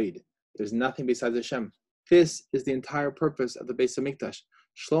ein oid. There's nothing besides Hashem. This is the entire purpose of the Beis Hamikdash.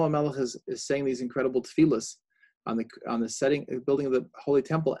 Shlomo Melech is saying these incredible tefillas on the building of the Holy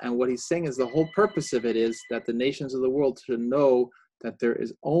Temple, and what he's saying is the whole purpose of it is that the nations of the world should know that there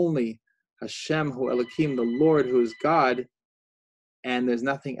is only Hashem hu Elokim, the Lord who is God, and there's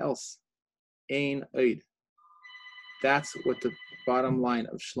nothing else. Ein oid. That's what the bottom line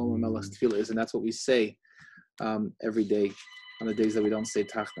of Shlomo Melech's tefillah is, and that's what we say every day on the days that we don't say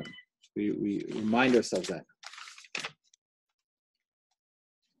Tachton. We remind ourselves that.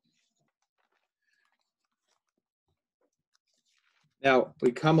 Now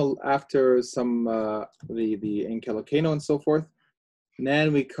we come after some the Ein Kelokeno and so forth, and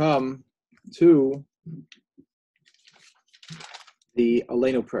then we come to the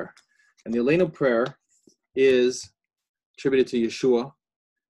Aleinu prayer, and the Aleinu prayer is attributed to Yeshua,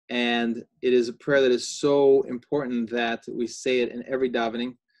 and it is a prayer that is so important that we say it in every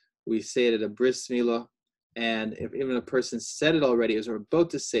davening. We say it at a bris milah, and if even a person said it already, as they're about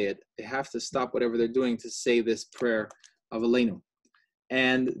to say it, they have to stop whatever they're doing to say this prayer of Aleinu.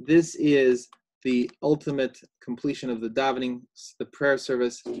 And this is the ultimate completion of the davening, the prayer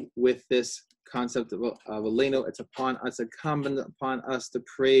service, with this concept of Aleinu. It's upon us, incumbent upon us to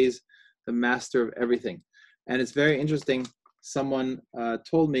praise the master of everything. And it's very interesting. Someone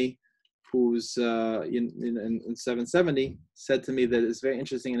told me, who's in 770, said to me that it's very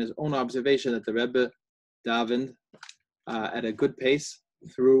interesting in his own observation that the Rebbe davened at a good pace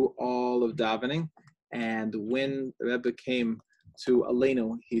through all of davening, and when the Rebbe came to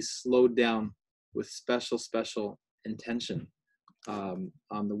Aleinu, he slowed down with special intention on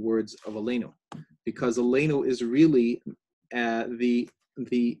the words of Aleinu, because Aleinu is really the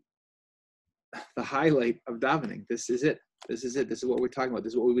highlight of davening. This is it. This is what we're talking about.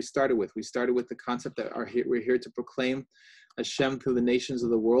 This is what we started with. We started with the concept that we're here to proclaim Hashem to the nations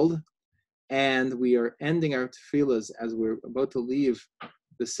of the world, and we are ending our tefillahs as we're about to leave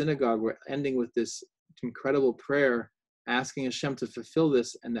the synagogue. We're ending with this incredible prayer, asking Hashem to fulfill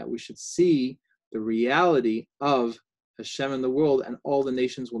this, and that we should see the reality of Hashem in the world, and all the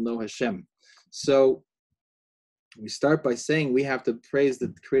nations will know Hashem. So we start by saying we have to praise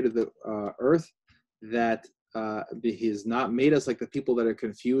the creator of the earth, that he has not made us like the people that are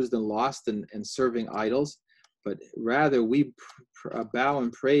confused and lost and serving idols, but rather we bow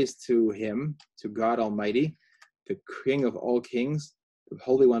and praise to him, to God Almighty, the King of all kings, the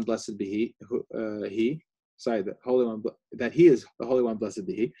Holy One, blessed be he. The Holy One, that he is the Holy One, blessed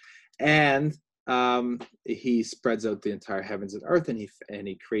be he. And he spreads out the entire heavens and earth, and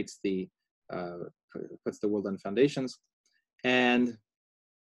he creates puts the world on foundations, and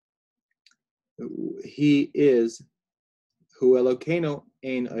he is hu Elokeinu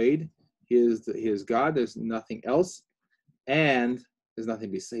ein oid. He is God. There's nothing else, and there's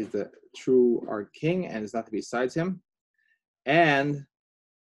nothing besides the true our King, and there's nothing besides him. And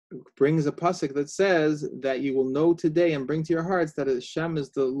brings a pasuk that says that you will know today and bring to your hearts that Hashem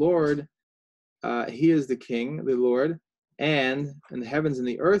is the Lord. He is the King, the Lord, and in the heavens and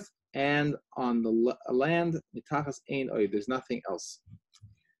the earth, and on the land, mitachas ein oid. There's nothing else.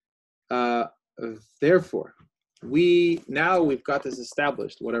 Therefore, we've got this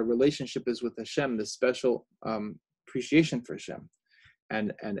established, what our relationship is with Hashem, this special appreciation for Hashem,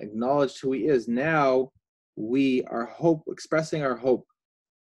 and acknowledged who he is. Now we are expressing our hope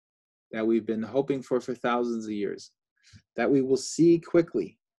that we've been hoping for thousands of years, that we will see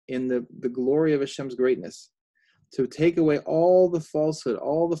quickly in the glory of Hashem's greatness, to take away all the falsehood,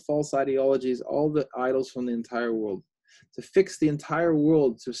 all the false ideologies, all the idols from the entire world, to fix the entire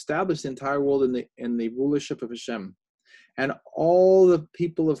world, to establish the entire world in the rulership of Hashem, And all the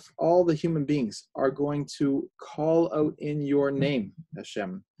people of all the human beings are going to call out in your name,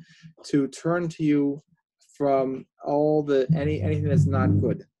 Hashem, to turn to you from all the anything that's not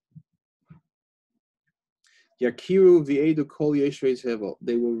good. Yakiru v'edu kol yeshrei tevel.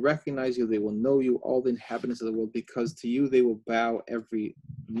 They will recognize you. They will know you, all the inhabitants of the world, because to you they will bow every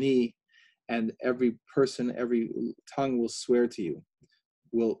knee, and every person, every tongue will swear to you.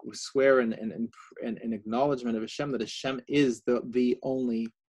 Will swear in acknowledgement of Hashem, that Hashem is the only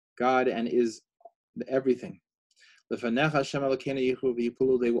God and is everything. They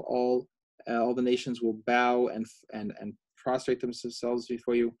will all the nations will bow and prostrate themselves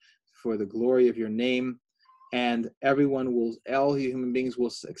before you for the glory of your name, and all human beings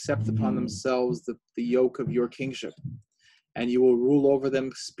will accept upon themselves the yoke of your kingship, and you will rule over them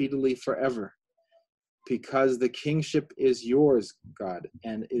speedily forever. Because the kingship is yours, God,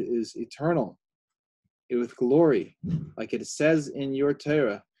 and it is eternal, with glory. Like it says in your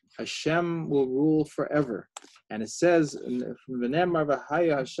Torah, Hashem will rule forever. And it says, like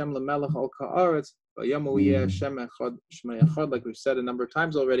we've said a number of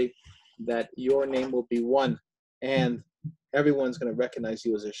times already, that your name will be one, and everyone's going to recognize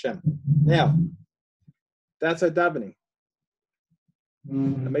you as Hashem. Now, that's our davening.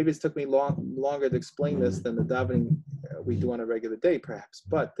 Maybe it's took me longer to explain this than the davening we do on a regular day, perhaps.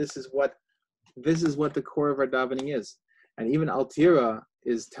 But this is what the core of our davening is. And even Altira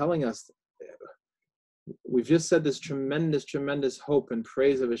is telling us, we've just said this tremendous, tremendous hope and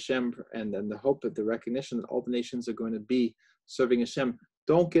praise of Hashem, and the hope of the recognition that all the nations are going to be serving Hashem.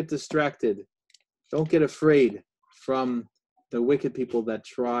 Don't get distracted. Don't get afraid from the wicked people that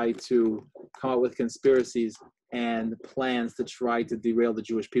try to come up with conspiracies and plans to try to derail the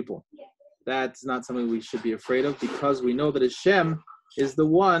Jewish people. That's not something we should be afraid of, because we know that Hashem is the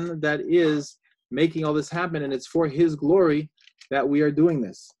one that is making all this happen, and it's for His glory that we are doing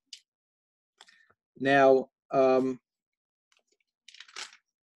this. Now,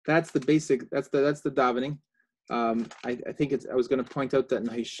 that's the basic. That's the davening. I think I was going to point out that in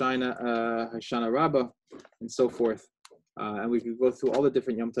Hoshana Rabbah and so forth, and we could go through all the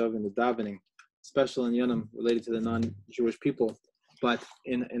different Yom Tov in the davening, special in Yonam related to the non-Jewish people. But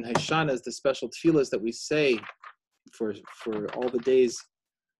in Hoshana is the special tefillas that we say for all the days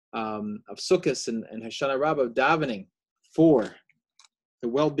of Sukkot and Hoshana Rabbah, davening for the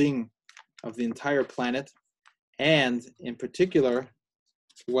well-being of the entire planet. And in particular,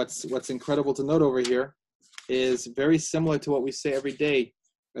 what's incredible to note over here is very similar to what we say every day,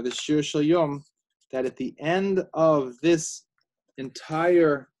 or the Shir Shel Yom, that at the end of this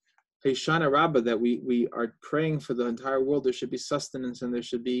entire Hoshana Rabbah, that we are praying for the entire world, there should be sustenance and there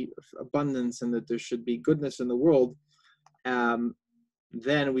should be abundance and that there should be goodness in the world.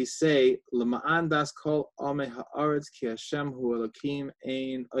 Then we say, L'ma'an das kol amei ha'aretz ki Hashem hu Elokim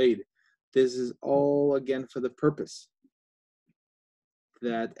ein oid. This is all again for the purpose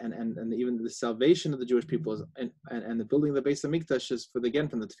that and even the salvation of the Jewish people is, and the building of the Beis Hamikdash is from the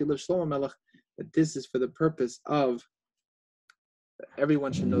Tefillah of Shlomo Melech, that this is for the purpose of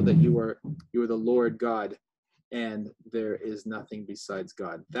everyone should know that you are the Lord God, and there is nothing besides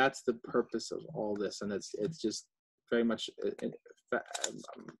God. That's the purpose of all this, and it's just very much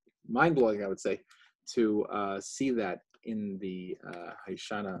mind-blowing, I would say, to see that in the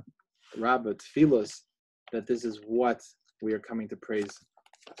Hoshana Rabbah Tefillos, that this is what we are coming to praise,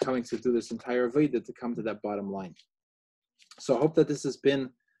 coming to do this entire Veda to come to that bottom line. So I hope that this has been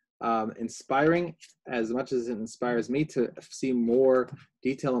inspiring as much as it inspires me to see more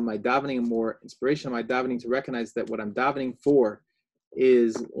detail in my davening and more inspiration in my davening, to recognize that what I'm davening for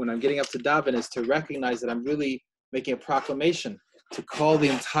is, when I'm getting up to daven, is to recognize that I'm really making a proclamation to call the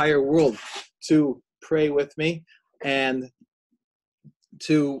entire world to pray with me and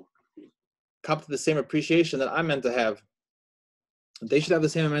to come to the same appreciation that I'm meant to have. They should have the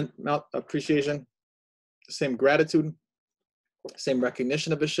same amount of appreciation, the same gratitude, same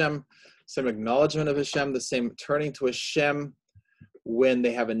recognition of Hashem, same acknowledgement of Hashem, the same turning to Hashem when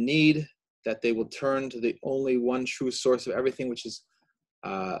they have a need, that they will turn to the only one true source of everything, which is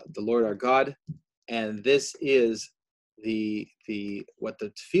the Lord our God. And this is what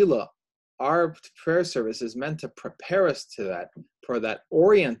the tefillah, our prayer service, is meant to prepare us to that,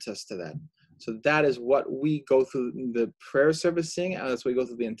 orient us to that. So that is what we go through the prayer service seeing, and that's what we go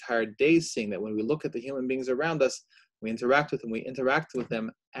through the entire day seeing, that when we look at the human beings around us, we interact with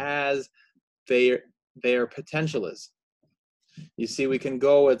them as their potential is. You see, we can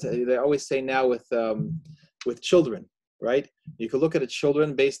go, they always say now with children, right? You can look at a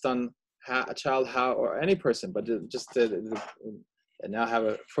children based on or any person, but just to now have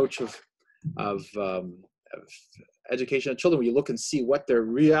an approach of education of children, where you look and see what their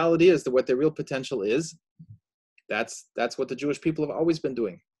reality is, what their real potential is. That's what the Jewish people have always been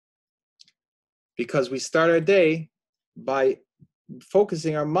doing. Because we start our day by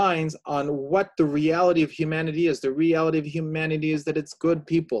focusing our minds on what the reality of humanity is. The reality of humanity is that it's good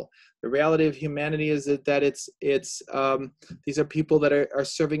people. The reality of humanity is that it's these are people that are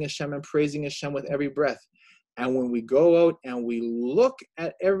serving Hashem and praising Hashem with every breath. And when we go out and we look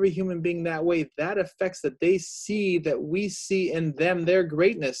at every human being that way, that affects that they see that we see in them their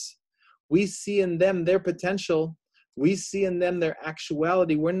greatness. We see in them their potential. We see in them their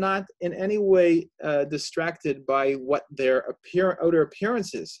actuality. We're not in any way distracted by what their outer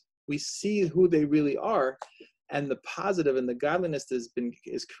appearance is. We see who they really are, and the positive and the godliness that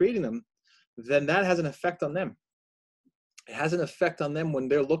is creating them. Then that has an effect on them. It has an effect on them when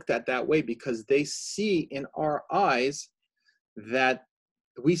they're looked at that way, because they see in our eyes that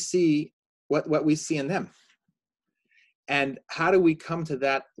we see what we see in them. And how do we come to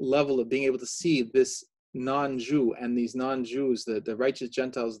that level of being able to see this non-Jew and these non-Jews, the righteous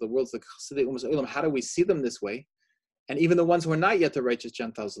Gentiles of the world, the Chassidic Ummos Olam? How do we see them this way? And even the ones who are not yet the righteous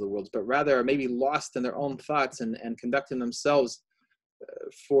Gentiles of the world, but rather are maybe lost in their own thoughts and conducting themselves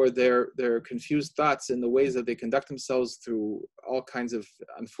for their confused thoughts in the ways that they conduct themselves through all kinds of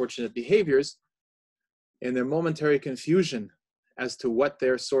unfortunate behaviors, in their momentary confusion as to what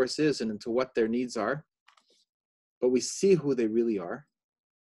their source is and to what their needs are, but we see who they really are,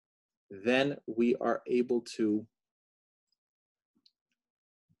 then we are able to,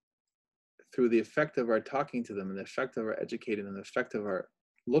 through the effect of our talking to them and the effect of our educating them, the effect of our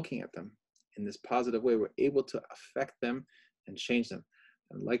looking at them in this positive way, we're able to affect them and change them.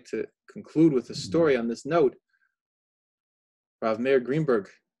 I'd like to conclude with a story on this note. Rav Meir Greenberg,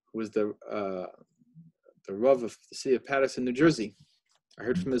 who was the Rav of the city of Paterson, New Jersey, I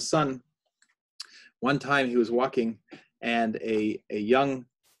heard from his son, one time he was walking and a young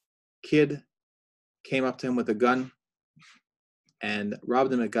kid came up to him with a gun and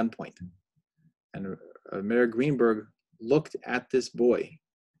robbed him at gunpoint. And Mayor Greenberg looked at this boy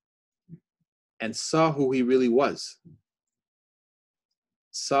and saw who he really was,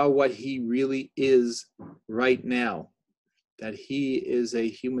 saw what he really is right now, that he is a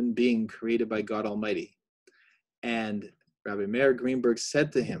human being created by God Almighty. And Rabbi Meir Greenberg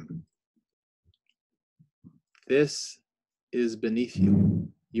said to him, "This is beneath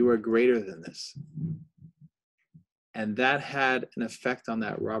you. You are greater than this." And that had an effect on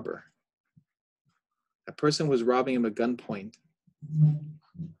that robber. That person was robbing him at gunpoint,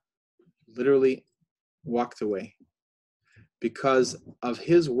 literally walked away because of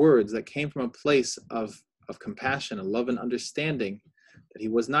his words that came from a place of compassion and love and understanding, that he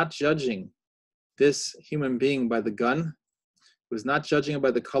was not judging this human being by the gun. He was not judging him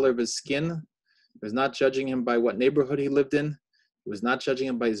by the color of his skin. He was not judging him by what neighborhood he lived in. He was not judging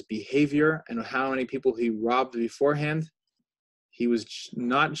him by his behavior and how many people he robbed beforehand. He was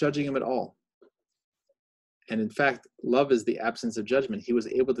not judging him at all. And in fact, love is the absence of judgment. He was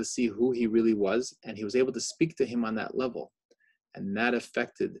able to see who he really was, and he was able to speak to him on that level. And that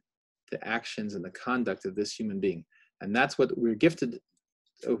affected the actions and the conduct of this human being. And that's what we're gifted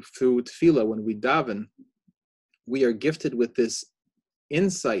through tefillah. When we daven, we are gifted with this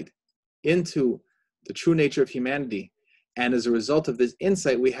insight into the true nature of humanity. And as a result of this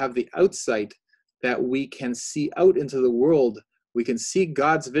insight, we have the outsight that we can see out into the world. We can see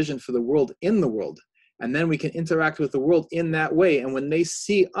God's vision for the world in the world. And then we can interact with the world in that way. And when they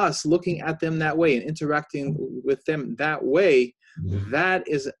see us looking at them that way and interacting with them that way, that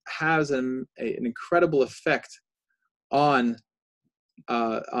has an incredible effect on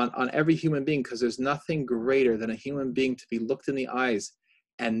every human being, because there's nothing greater than a human being to be looked in the eyes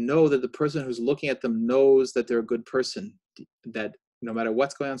and know that the person who's looking at them knows that they're a good person, that no matter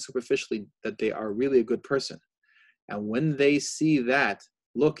what's going on superficially, that they are really a good person. And when they see that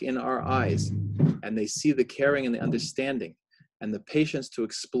look in our eyes, and they see the caring and the understanding and the patience to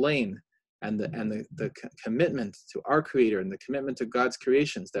explain and the commitment to our Creator and the commitment to God's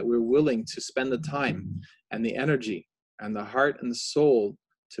creations, that we're willing to spend the time and the energy and the heart and the soul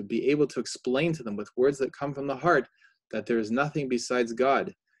to be able to explain to them with words that come from the heart that there is nothing besides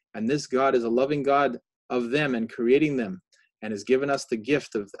God. And this God is a loving God of them and creating them, and has given us the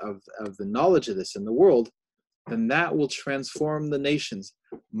gift of the knowledge of this in the world, then that will transform the nations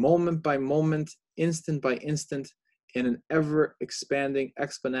moment by moment, instant by instant, in an ever expanding,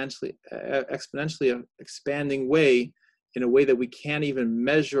 exponentially expanding way, in a way that we can't even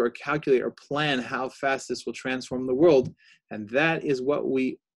measure or calculate or plan how fast this will transform the world. And that is what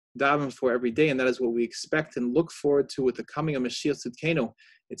we daven for every day, and that is what we expect and look forward to with the coming of Mashiach Tzidkenu.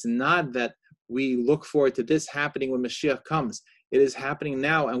 It's not that we look forward to this happening when Mashiach comes. It is happening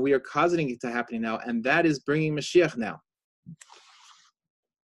now, and we are causing it to happen now, and that is bringing Mashiach now.